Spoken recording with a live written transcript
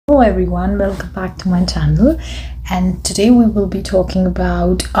Hello everyone, welcome back to my channel, and today we will be talking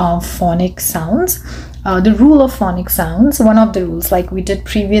about phonic sounds, the rule of phonic sounds. One of the rules, like we did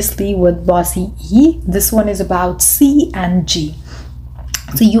previously with bossy E, this one is about C and G.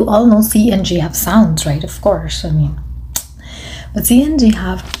 So you all know C and G have sounds, right? Of course, but C and G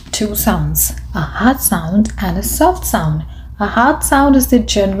have two sounds, a hard sound and a soft sound. A hard sound is the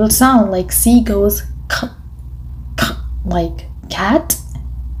general sound, like C goes k, k, like cat,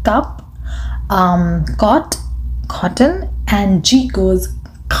 cup, cot, cotton, and G goes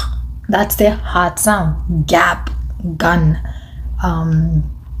k. That's their hard sound. Gap, gun,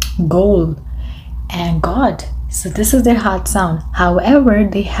 goal, and God. So this is their hard sound. However,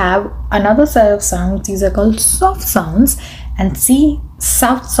 they have another set of sounds. These are called soft sounds. And C,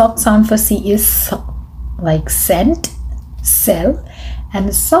 soft sound for C is like scent, cell, and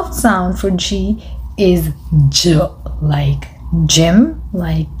the soft sound for G is J, like gym,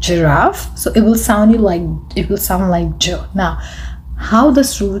 like giraffe. So it will sound like J. Now, how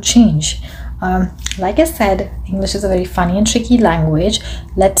does rule change? Like I said, English is a very funny and tricky language.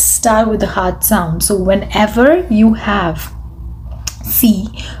 Let's start with the hard sound. So whenever you have C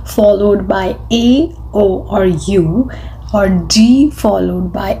followed by A, O, or U, or G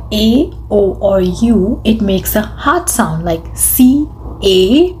followed by A, O, or U, it makes a hard sound, like C,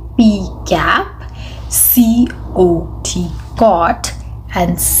 A, P, cap, C, O, T, cot,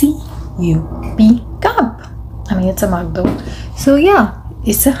 and C, U, P, cup. It's a mug though. So yeah,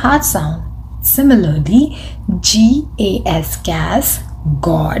 it's a hard sound. Similarly, G, A, S, gas,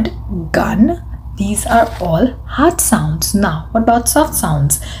 God, gun, these are all hard sounds. Now, what about soft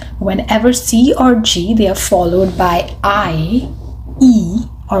sounds? Whenever C or G, they are followed by I, E,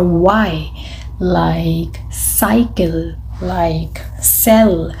 or Y, like cycle, like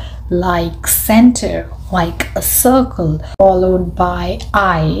cell, like center, like a circle, followed by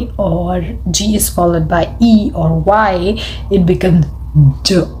I, or G is followed by E or Y, it becomes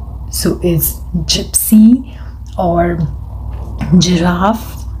J. So it's gypsy or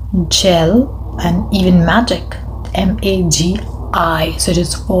giraffe, gel, and even magic, M-A-G-I. So it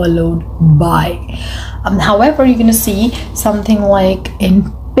is followed by. However, you're gonna see something like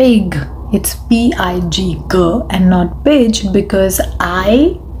in pig, it's P-I-G, G, and not pidge, because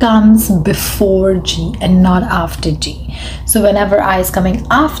I comes before G and not after G. So whenever I is coming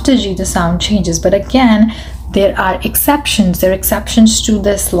after G, the sound changes. But again, there are exceptions. There are exceptions to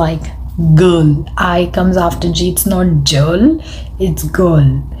this, like girl. I comes after G. It's not girl, it's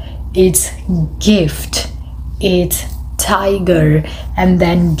girl. It's gift. It's tiger, and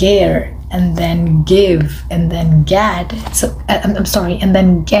then gear, and then give, and then get. So and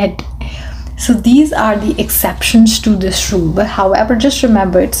then get. So these are the exceptions to this rule. But however, just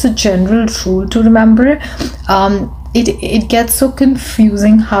remember, it's a general rule to remember. It gets so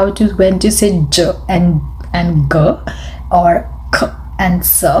confusing when to say j and g, or k and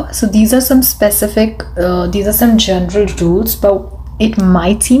s. So these are some specific, these are some general rules, but it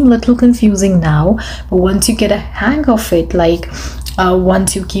might seem a little confusing now. But once you get a hang of it, like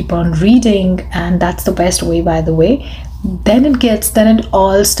once you keep on reading, and that's the best way, by the way, then it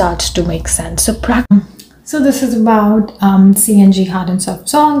all starts to make sense. So this is about C and G hard and soft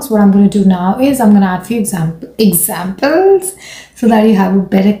songs. What I'm going to do now is I'm going to add a few examples so that you have a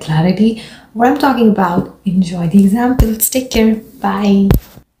better clarity what I'm talking about. Enjoy the examples. Take care. Bye.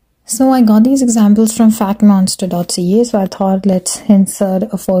 So I got these examples from factmonster.ca. So I thought let's insert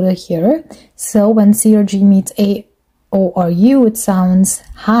a photo here. So when C or G meets A, O, or U, it sounds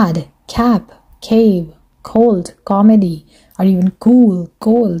hard, cap, cave, cold, comedy, or even cool,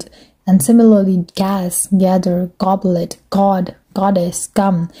 cold. And similarly, gas, gather, goblet, god, goddess,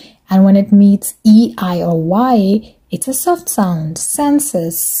 come. And when it meets E, I, or Y, it's a soft sound.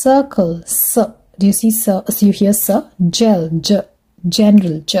 Senses, circle, s. Do you see s? So you hear s? Gel, j,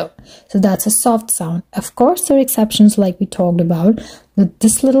 general, j. So that's a soft sound. Of course, there are exceptions like we talked about. But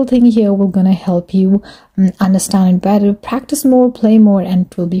this little thing here, we're going to help you understand it better. Practice more, play more, and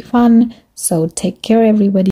it will be fun. So take care, everybody.